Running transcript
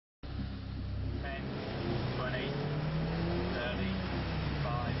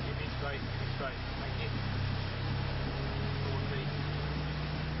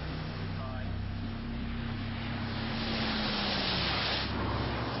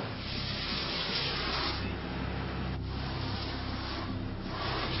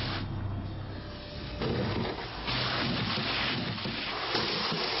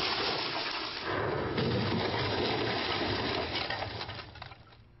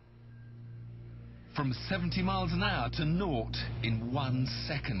From 70 miles an hour to naught in 1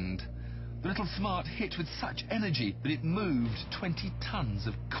 second. The little Smart hit with such energy that it moved 20 tons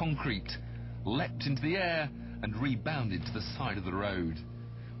of concrete, leapt into the air and rebounded to the side of the road.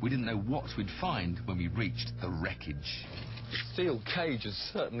 We didn't know what we'd find when we reached the wreckage. The steel cage has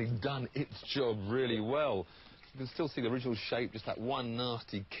certainly done its job really well. You can still see the original shape, just that one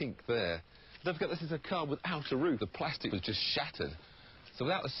nasty kink there. Don't forget, this is a car without a roof. The plastic was just shattered. So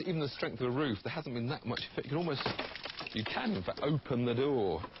without even the strength of a roof, there hasn't been that much effect. You can in fact open the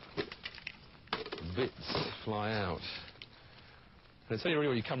door. Bits fly out. And it's only really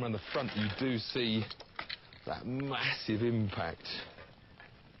when you come around the front you do see that massive impact.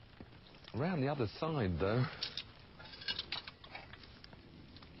 Around the other side, though,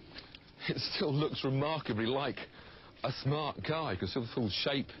 it still looks remarkably like a Smart car. You can see the full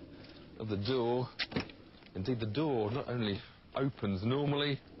shape of the door. Indeed, the door not only opens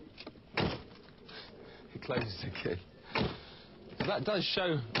normally, it closes again. So that does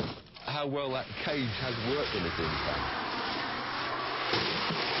show how well that cage has worked in this impact.